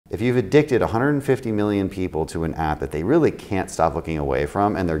if you've addicted 150 million people to an app that they really can't stop looking away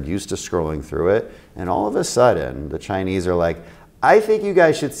from and they're used to scrolling through it, and all of a sudden the Chinese are like, I think you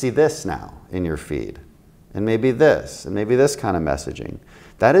guys should see this now in your feed, and maybe this kind of messaging.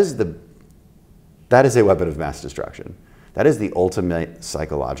 That is a weapon of mass destruction. That is the ultimate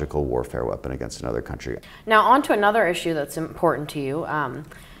psychological warfare weapon against another country. Now, on to another issue that's important to you.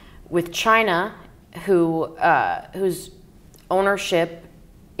 With China, whose ownership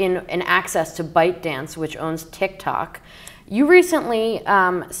and access to ByteDance, which owns TikTok, you recently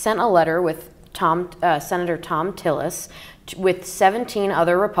sent a letter with Senator Thom Tillis with 17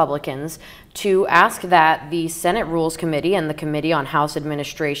 other Republicans to ask that the Senate Rules Committee and the Committee on House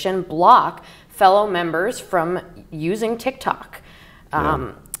Administration block fellow members from using TikTok.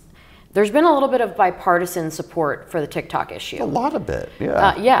 There's been a little bit of bipartisan support for the TikTok issue. A lot of it,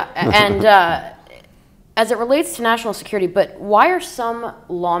 yeah. And as it relates to national security, but why are some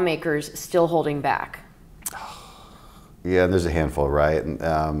lawmakers still holding back? Yeah, and there's a handful, right?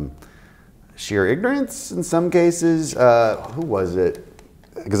 Sheer ignorance in some cases. Who was it?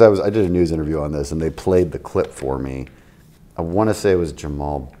 Because I did a news interview on this, and they played the clip for me. I want to say it was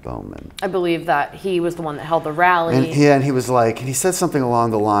Jamal Bowman. I believe that he was the one that held the rally. And he was like, and he said something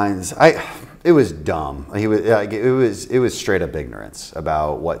along the lines. It was dumb. It was straight up ignorance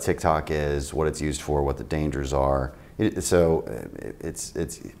about what TikTok is, what it's used for, what the dangers are. Maybe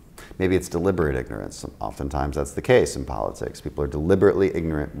it's deliberate ignorance. Oftentimes that's the case in politics. People are deliberately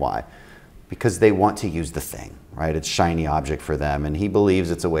ignorant. Why? Because they want to use the thing, right? It's shiny object for them, and he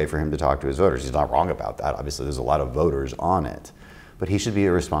believes it's a way for him to talk to his voters. He's not wrong about that. Obviously, there's a lot of voters on it, but he should be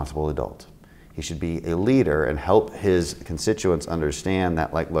a responsible adult. He should be a leader and help his constituents understand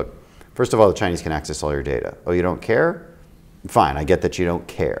that, like, look, first of all, the Chinese can access all your data. Oh, you don't care? Fine, I get that you don't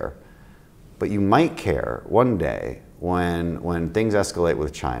care, but you might care one day when things escalate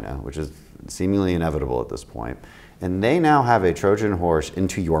with China, which is seemingly inevitable at this point, and they now have a Trojan horse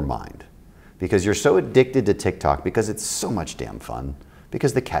into your mind. Because you're so addicted to TikTok, because it's so much damn fun,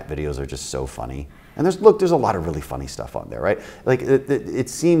 because the cat videos are just so funny. And there's a lot of really funny stuff on there, right? Like, it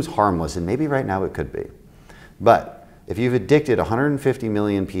seems harmless, and maybe right now it could be. But if you've addicted 150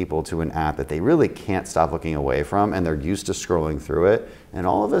 million people to an app that they really can't stop looking away from, and they're used to scrolling through it, and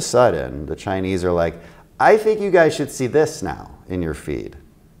all of a sudden the Chinese are like, I think you guys should see this now in your feed,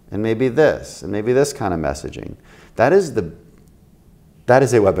 and maybe this kind of messaging. That is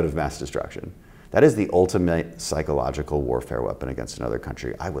a weapon of mass destruction. That is the ultimate psychological warfare weapon against another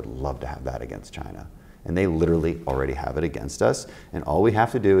country. I would love to have that against China. And they literally already have it against us. And all we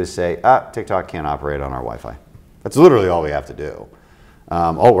have to do is say, TikTok can't operate on our Wi-Fi. That's literally all we have to do.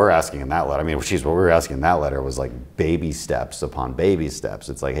 All we're asking in that letter, what we were asking in that letter was like baby steps upon baby steps.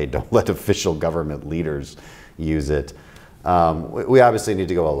 It's like, hey, don't let official government leaders use it. We obviously need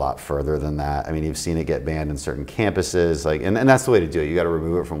to go a lot further than that. I mean, you've seen it get banned in certain campuses, and that's the way to do it. You got to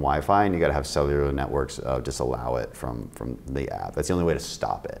remove it from Wi-Fi, and you got to have cellular networks disallow it from the app. That's the only way to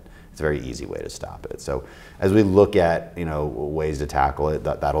stop it. It's a very easy way to stop it. So as we look at ways to tackle it,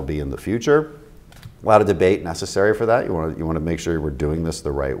 that'll be in the future. A lot of debate necessary for that. You want to make sure we're doing this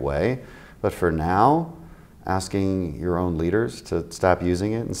the right way. But for now, asking your own leaders to stop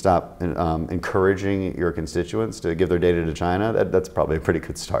using it and stop encouraging your constituents to give their data to China, that's probably a pretty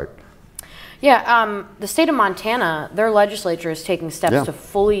good start. Yeah, the state of Montana, their legislature is taking steps to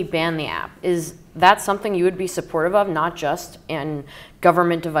fully ban the app. Is that something you would be supportive of, not just in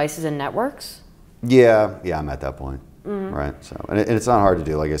government devices and networks? Yeah, I'm at that point, right? So, and it's not hard to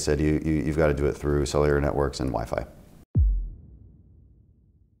do. Like I said, you've got to do it through cellular networks and Wi-Fi.